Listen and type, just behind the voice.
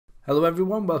Hello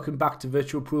everyone, welcome back to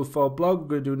Virtual Pool 4 blog. We're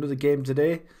going to do another game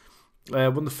today.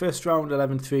 Won the first round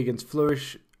 11-3 against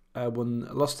Flourish.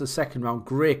 Lost the second round.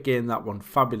 Great game that one,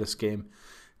 fabulous game.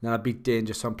 And then I beat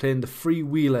Danger, so I'm playing the Free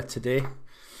Wheeler today.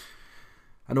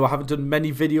 I know I haven't done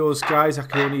many videos, guys. I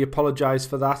can only apologise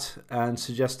for that and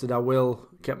suggested I will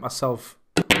get myself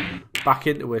back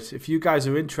into it. If you guys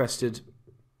are interested,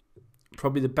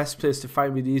 probably the best place to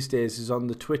find me these days is on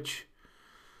the Twitch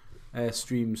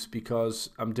streams,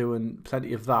 because I'm doing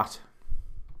plenty of that.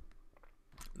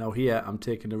 Now here I'm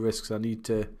taking the risks. I need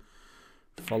to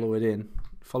follow it in.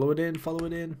 Follow it in, follow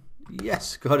it in.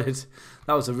 Yes, got it.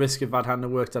 That was a risk. If that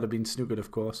hadn't worked, I'd have been snookered,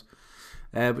 of course.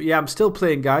 But yeah, I'm still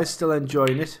playing, guys. Still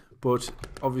enjoying it. But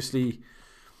obviously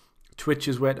Twitch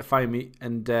is where to find me.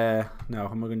 And now,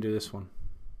 how am I going to do this one?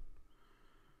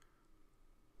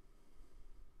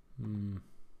 I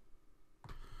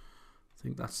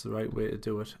think that's the right way to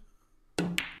do it.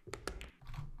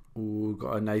 Ooh,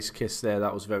 got a nice kiss there.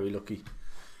 That was very lucky.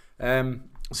 So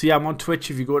yeah, I'm on Twitch.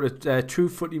 If you go to True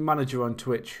Footy Manager on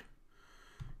Twitch,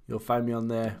 you'll find me on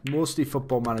there. Mostly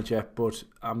Football Manager, but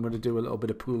I'm going to do a little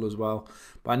bit of pool as well.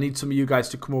 But I need some of you guys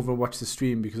to come over and watch the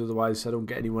stream, because otherwise I don't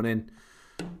get anyone in.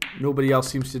 Nobody else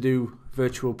seems to do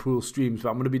virtual pool streams, but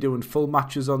I'm going to be doing full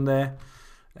matches on there.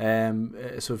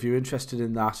 So if you're interested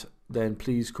in that, then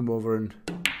please come over and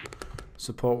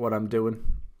support what I'm doing.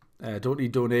 Don't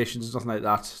need donations, nothing like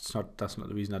that. That's not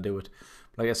the reason I do it.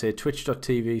 But like I say,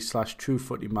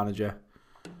 twitch.tv/TrueFootyManager,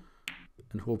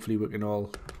 and hopefully we can all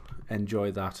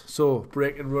enjoy that. So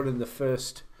break and run in the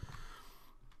first.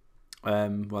 Well,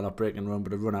 not break and run,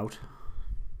 but a run out.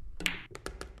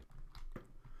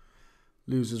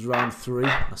 Losers round 3.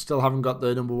 I still haven't got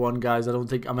the number 1, guys. I don't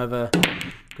think I'm ever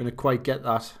going to quite get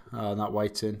that. Oh, and that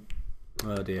white's in.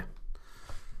 Oh dear.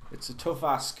 It's a tough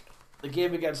ask. The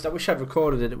game against, I wish I'd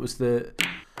recorded it. It was the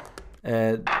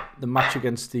match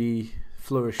against the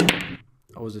Flourish.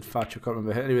 Or was it Fatch? I can't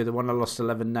remember. Anyway, the one I lost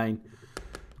 11-9.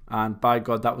 And by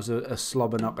God, that was a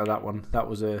slobber knocker, that one. That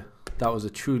was a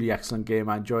truly excellent game.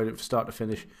 I enjoyed it from start to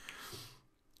finish. It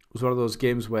was one of those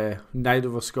games where neither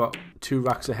of us got 2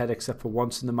 racks ahead, except for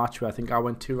once in the match, where I think I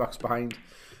went 2 racks behind.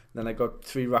 Then I got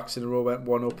 3 racks in a row, went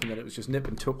 1 up, and then it was just nip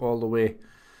and tuck all the way.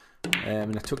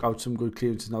 And I took out some good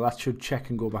clearances. Now that should check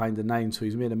and go behind the 9, so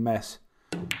he's made a mess.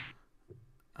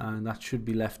 And that should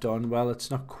be left on. Well,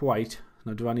 it's not quite.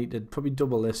 Now do I need to probably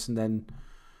double this and then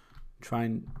try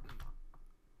and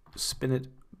spin it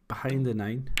behind the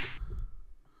 9?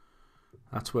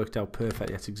 That's worked out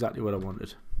perfect. That's exactly what I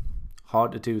wanted.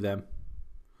 Hard to do them.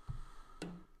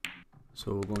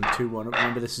 So we're going 2-1 up.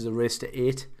 Remember, this is a race to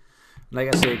 8.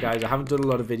 Like I say, guys, I haven't done a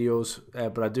lot of videos,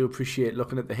 but I do appreciate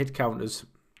looking at the hit counters.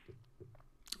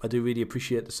 I do really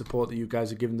appreciate the support that you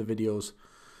guys are giving the videos.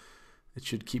 It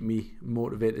should keep me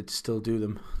motivated to still do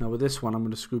them. Now with this one, I'm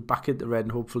going to screw back into red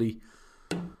and hopefully...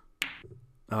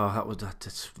 Oh, that was that.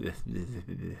 That's...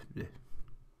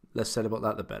 Less said about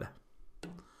that, the better.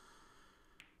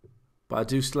 But I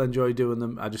do still enjoy doing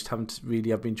them. I just haven't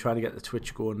really... I've been trying to get the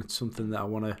Twitch going. It's something that I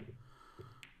want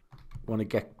to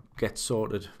get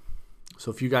sorted.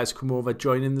 So if you guys come over,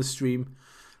 join in the stream.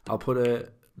 I'll put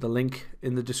the link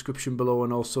in the description below,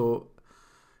 and also,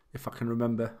 if I can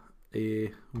remember, oh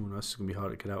no, this is going to be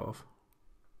hard to get out of.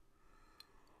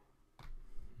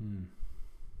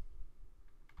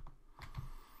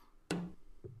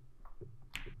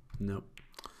 No.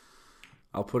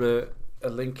 I'll put a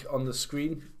link on the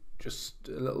screen, just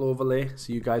a little overlay,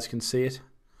 so you guys can see it.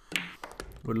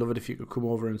 Would love it if you could come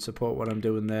over and support what I'm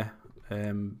doing there.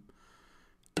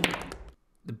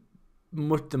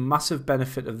 The massive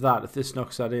benefit of that, if this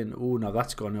knocks that in, oh, now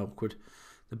that's gone awkward.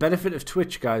 The benefit of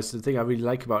Twitch, guys, the thing I really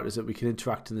like about it is that we can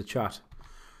interact in the chat.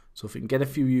 So if we can get a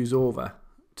few views over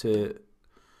to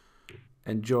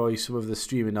enjoy some of the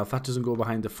streaming. Now, if that doesn't go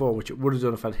behind the 4, which it would have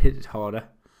done if I'd hit it harder,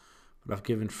 but I've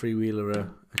given Free Wheeler a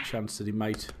chance that he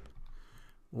might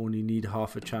only need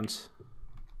half a chance.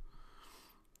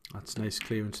 That's nice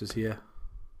clearances here.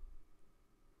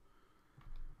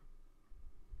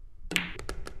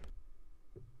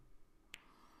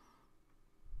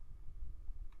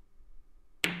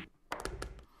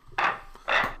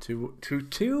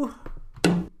 Two.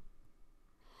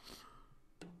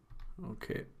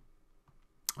 Okay.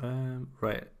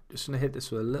 Right. Just gonna hit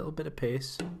this with a little bit of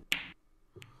pace.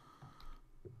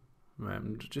 Right.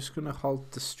 I'm just gonna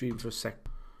halt the stream for a sec.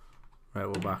 Right.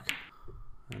 We're back,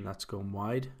 and that's gone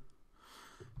wide.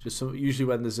 Just so usually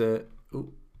when there's a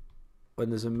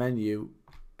menu,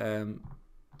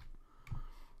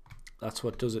 that's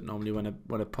what does it normally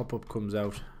when a pop-up comes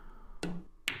out.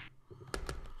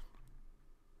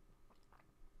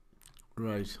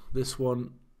 Right, this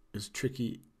one is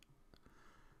tricky.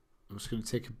 I'm just going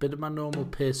to take a bit of my normal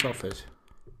pace off it.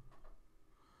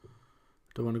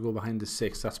 Don't want to go behind the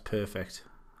 6. That's perfect.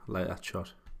 I like that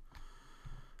shot.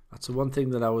 That's the one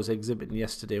thing that I was exhibiting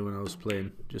yesterday when I was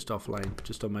playing just offline,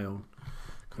 just on my own.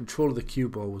 Control of the cue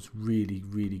ball was really,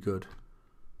 really good.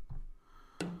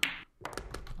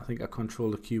 I think I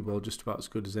control the cue ball just about as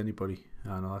good as anybody.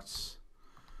 I know that's...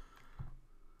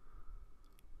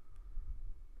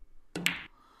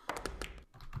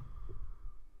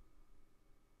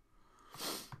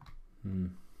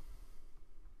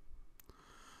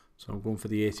 So I'm going for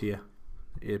the 8 here.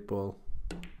 8 ball.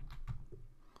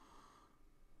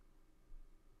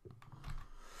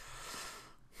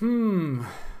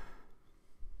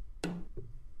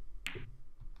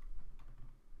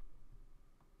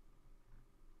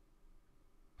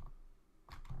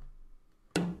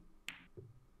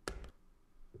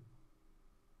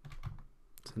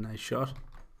 It's a nice shot.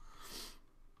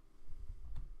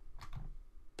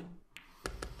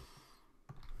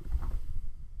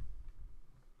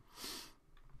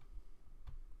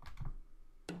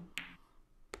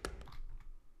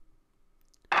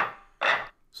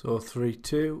 So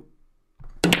 3-2.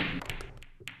 The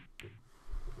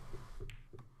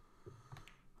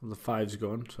 5's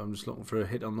gone, so I'm just looking for a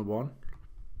hit on the 1.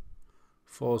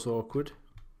 4's awkward.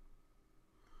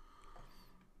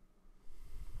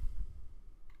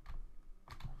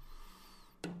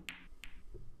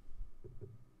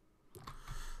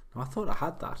 Now, I thought I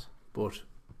had that, but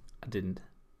I didn't.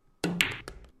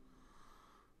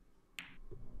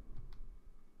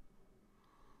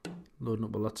 Loading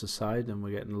up a lots of side, and we're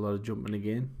getting a lot of jumping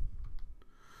again.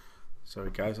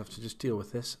 Sorry guys, I have to just deal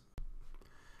with this.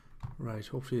 Right,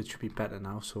 hopefully it should be better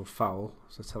now. So foul.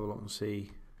 So let's have a look and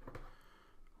see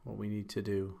what we need to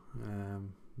do.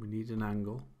 We need an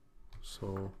angle. So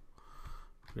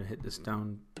I'm going to hit this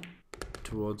down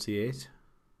towards the 8.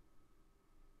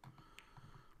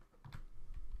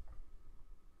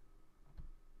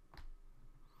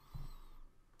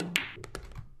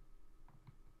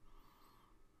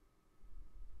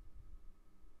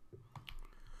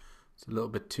 It's a little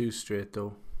bit too straight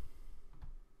though.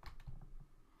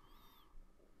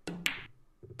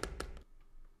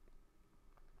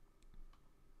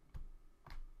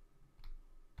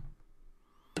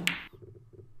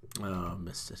 Oh,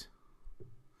 missed it.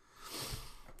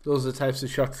 Those are the types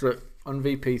of shots that on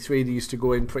VP3 they used to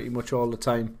go in pretty much all the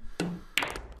time,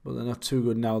 but they're not too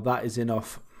good now. That is in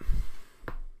off.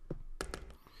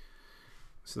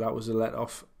 So that was a let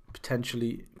off,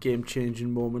 potentially game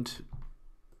changing moment.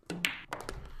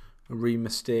 A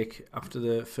re-mistake after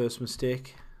the first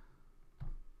mistake.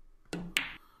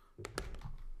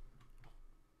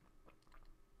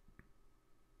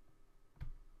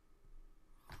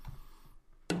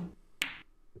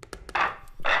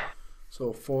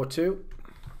 So 4-2.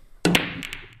 And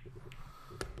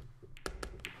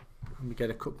we get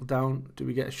a couple down. Do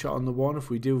we get a shot on the 1? If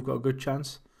we do, we've got a good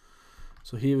chance.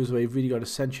 So here is where you've really got to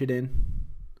cinch it in.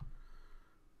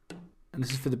 And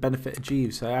this is for the benefit of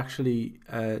Jeeves. I actually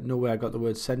know where I got the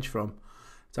word cinch from.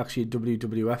 It's actually a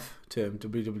WWF term,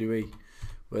 WWE,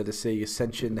 where they say you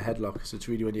cinch in the headlock. So it's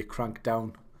really when you crank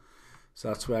down. So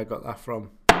that's where I got that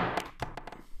from.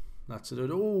 That's it.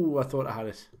 Oh, I thought I had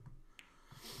it.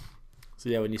 So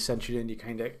yeah, when you cinch it in, you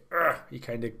kind of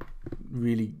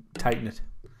really tighten it.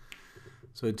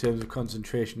 So in terms of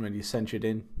concentration, when you cinch it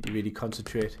in, you really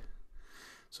concentrate.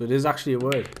 So it is actually a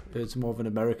word. It's more of an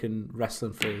American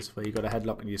wrestling phrase where you got a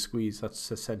headlock and you squeeze. That's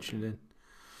cinching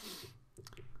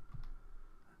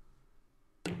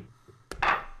in.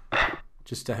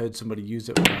 Just I heard somebody use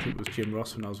it. I think it was Jim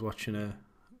Ross when I was watching a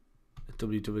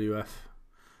WWF,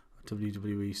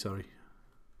 WWE. Sorry.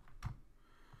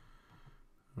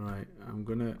 Right, I'm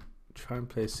gonna try and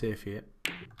play safe here.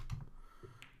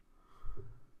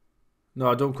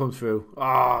 No, don't come through.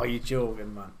 Oh, you're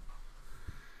joking, man.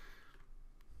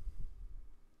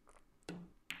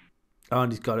 Oh,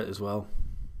 and he's got it as well.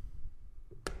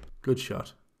 Good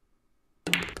shot.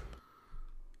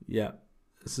 Yeah,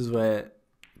 this is where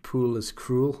pool is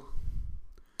cruel.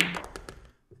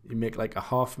 You make like a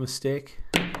half mistake.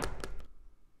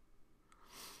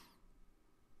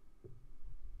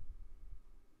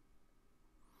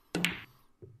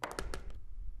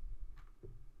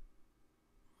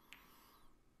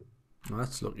 Well,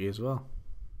 that's lucky as well.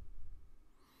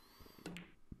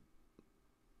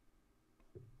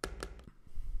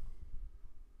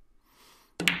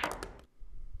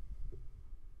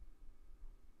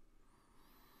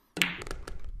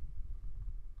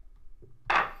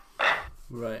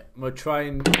 Right, I'm going to try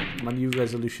and, my new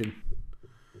resolution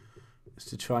is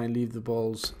to try and leave the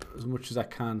balls as much as I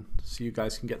can so you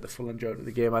guys can get the full enjoyment of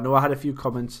the game. I know I had a few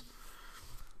comments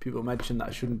people mention that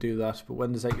I shouldn't do that, but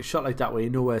when there's like a shot like that where you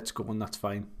know where it's going, that's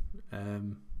fine. I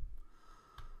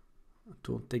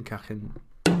don't think I can.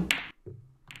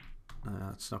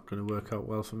 It's not going to work out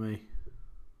well for me.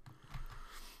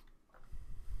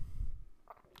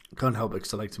 I can't help it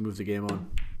because I like to move the game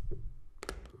on.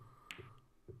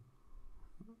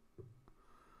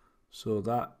 So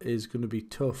that is going to be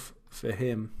tough for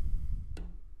him.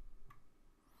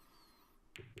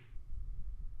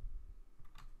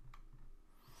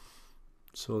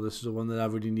 So this is the one that I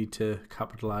really need to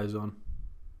capitalize on.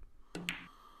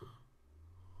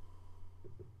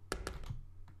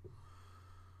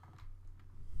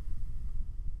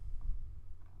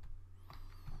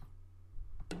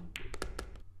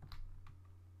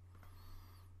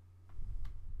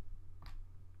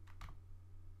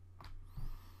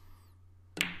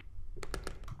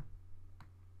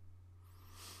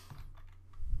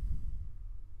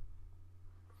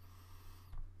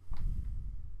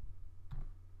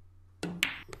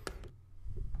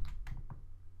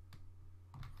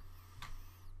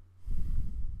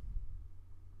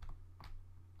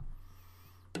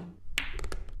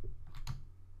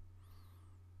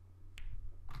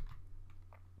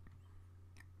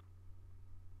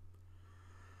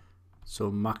 So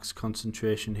max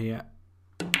concentration here.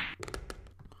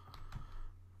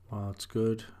 Well, it's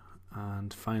good.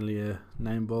 And finally a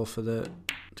 9 ball for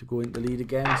to go into the lead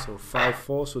again. So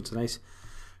 5-4. So it's a nice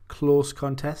close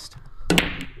contest.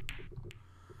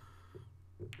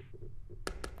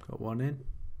 Got one in.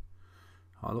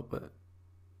 I'll up it.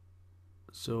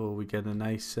 So we get a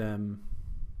nice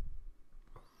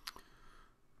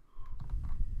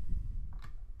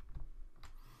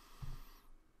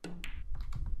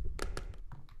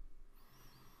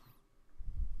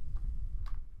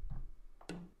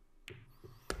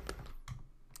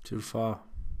too far.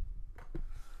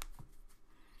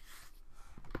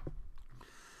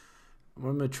 What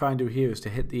I'm going to try and do here is to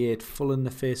hit the 8 full in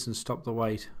the face and stop the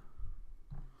white.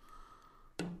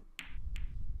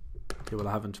 Okay, well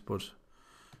I haven't, but as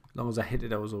long as I hit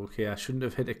it I was okay. I shouldn't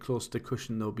have hit it close to the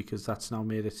cushion though, because that's now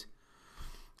made it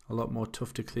a lot more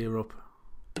tough to clear up.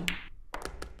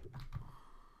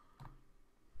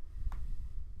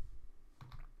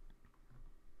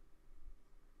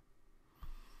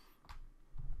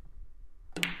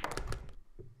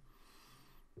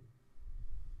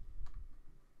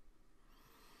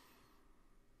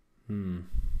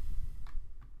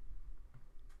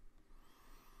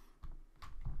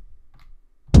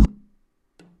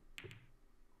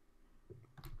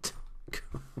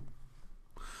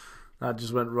 That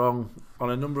just went wrong on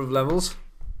a number of levels.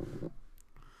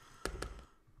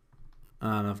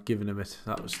 And I've given him it.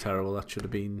 That was terrible. That should have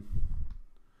been...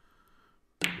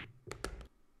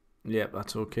 Yep,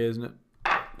 that's okay, isn't it?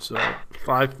 So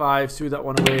 5-5, threw that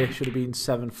one away. Should have been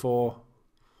 7-4.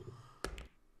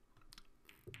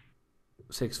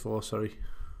 6-4, sorry.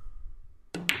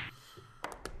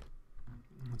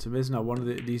 It's amazing how one of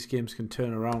these games can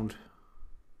turn around.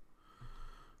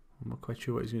 I'm not quite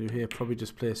sure what he's going to do here. Probably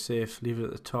just play safe, leave it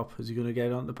at the top. Is he going to get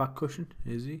it on the back cushion?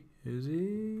 Is he? Is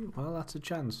he? Well, that's a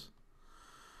chance.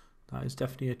 That is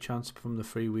definitely a chance from the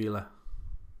Free Wheeler.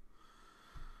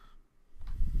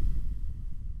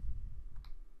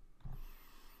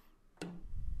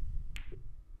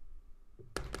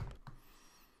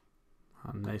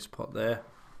 A nice pot there.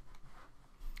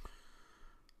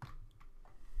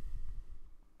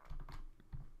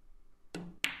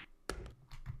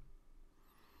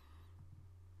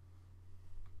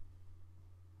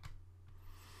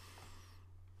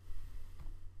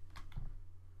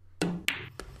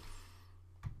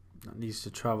 That needs to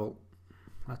travel.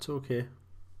 That's okay.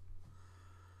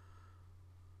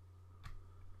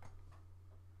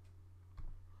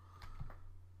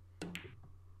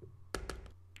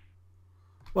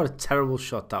 What a terrible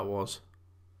shot that was.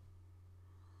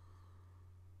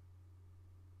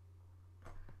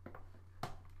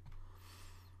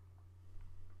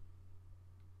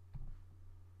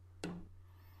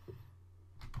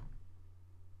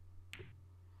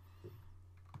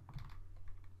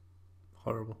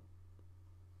 Horrible.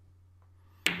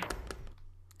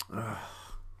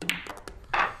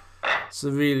 So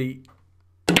really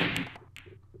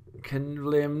can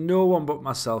blame no one but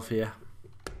myself here.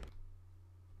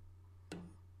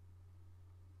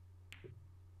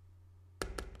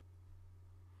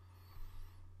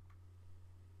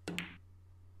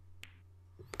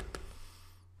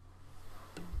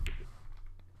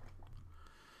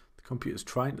 The computer's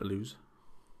trying to lose.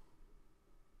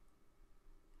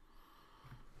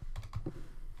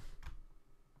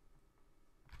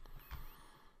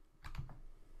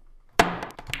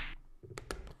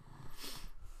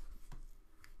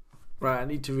 Right, I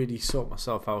need to really sort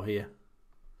myself out here.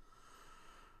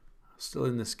 Still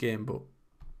in this game, but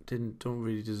don't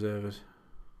really deserve it.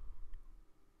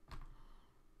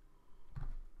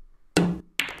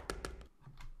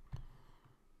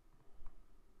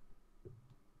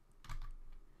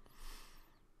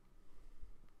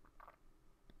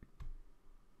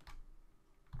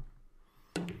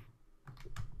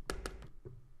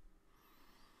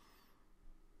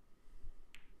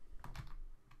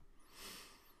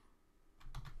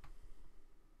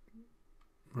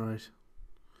 Right.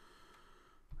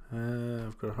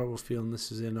 I've got a horrible feeling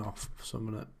this is in off, so I'm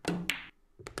gonna...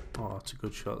 Oh, it's a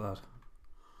good shot, that.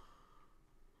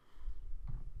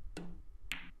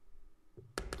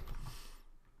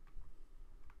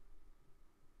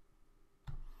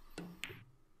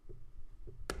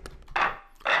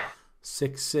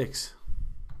 Six, 6.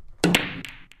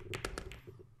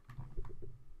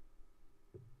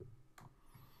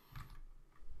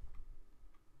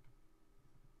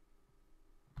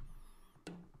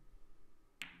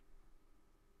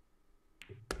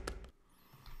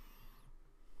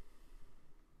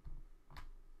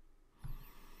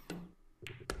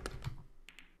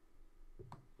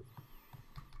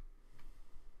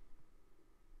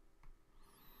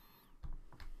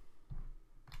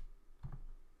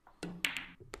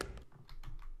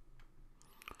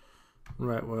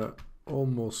 Right, we're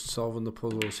almost solving the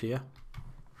puzzles here.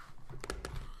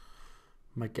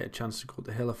 Might get a chance to go up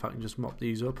the hill if I can just mop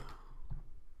these up.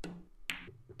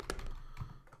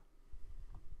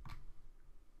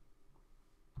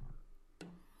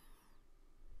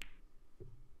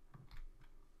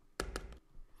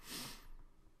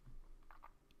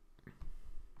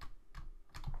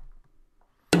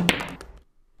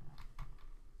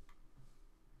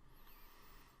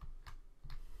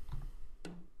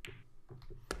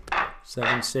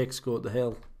 Seven, 6, go up the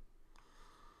hill.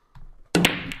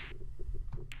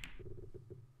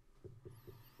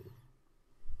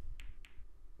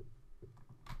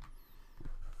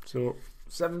 So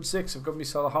 7, 6, I've got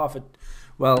myself a half a...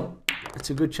 Well, it's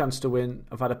a good chance to win.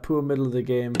 I've had a poor middle of the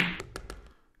game,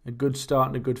 a good start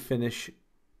and a good finish.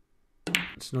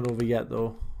 It's not over yet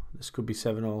though. This could be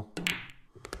 7-all.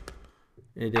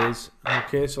 It is.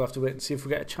 Okay, so I'll have to wait and see if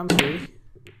we get a chance really.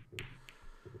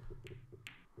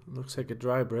 Looks like a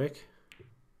dry break.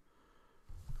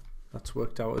 That's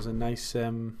worked out as a nice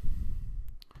little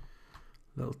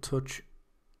touch.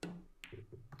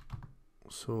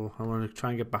 So I want to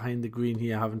try and get behind the green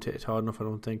here. I haven't hit it hard enough, I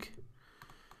don't think.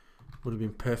 Would have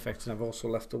been perfect. And I've also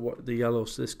left the yellow,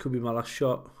 so this could be my last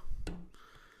shot.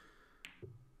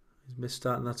 He's missed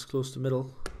that, and that's close to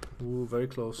middle. Ooh, very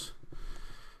close.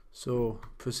 So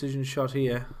precision shot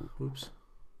here. Whoops.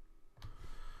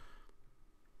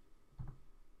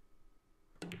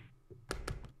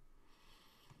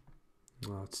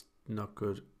 Oh, it's not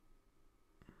good.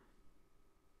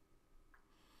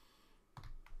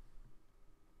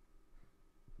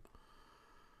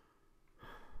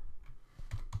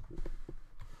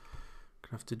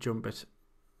 Gonna have to jump it.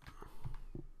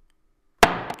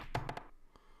 I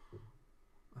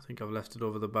think I've left it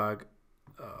over the bag.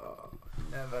 Oh,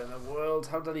 never in the world.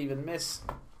 How did I even miss?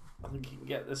 I think you can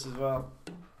get this as well.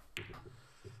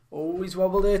 Oh, he's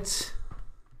wobbled it.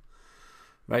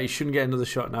 Right, you shouldn't get another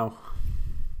shot now.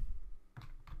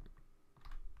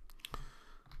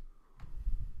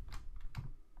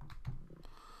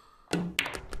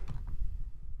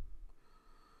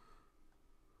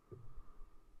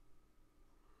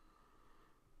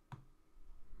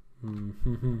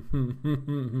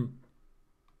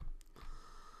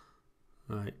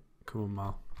 Right, come on,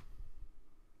 Mal.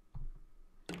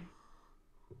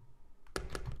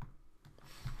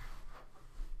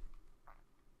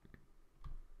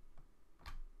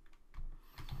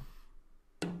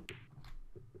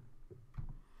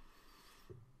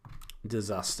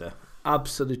 Disaster.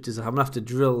 Absolute disaster. I'm gonna have to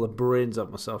drill the brains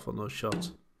out myself on those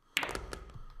shots.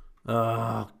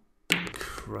 Oh,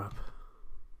 crap.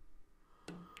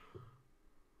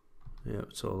 Yeah,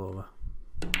 it's all over.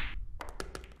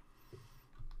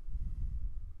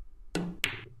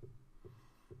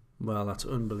 Well, that's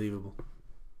unbelievable.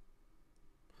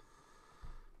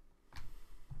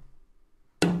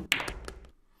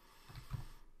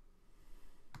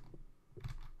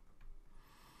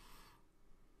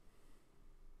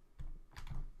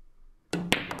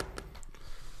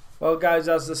 Well, guys,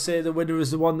 as they say, the winner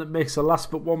is the one that makes the last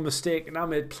but one mistake, and I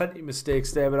made plenty of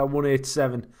mistakes there, but I won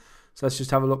 8-7. So let's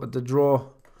just have a look at the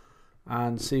draw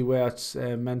and see where it's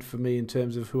meant for me in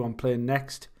terms of who I'm playing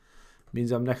next. It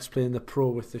means I'm next playing the pro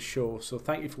with the show. So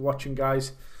thank you for watching,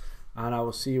 guys, and I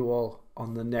will see you all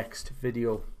on the next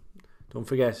video. Don't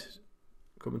forget,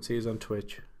 come and see us on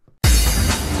Twitch.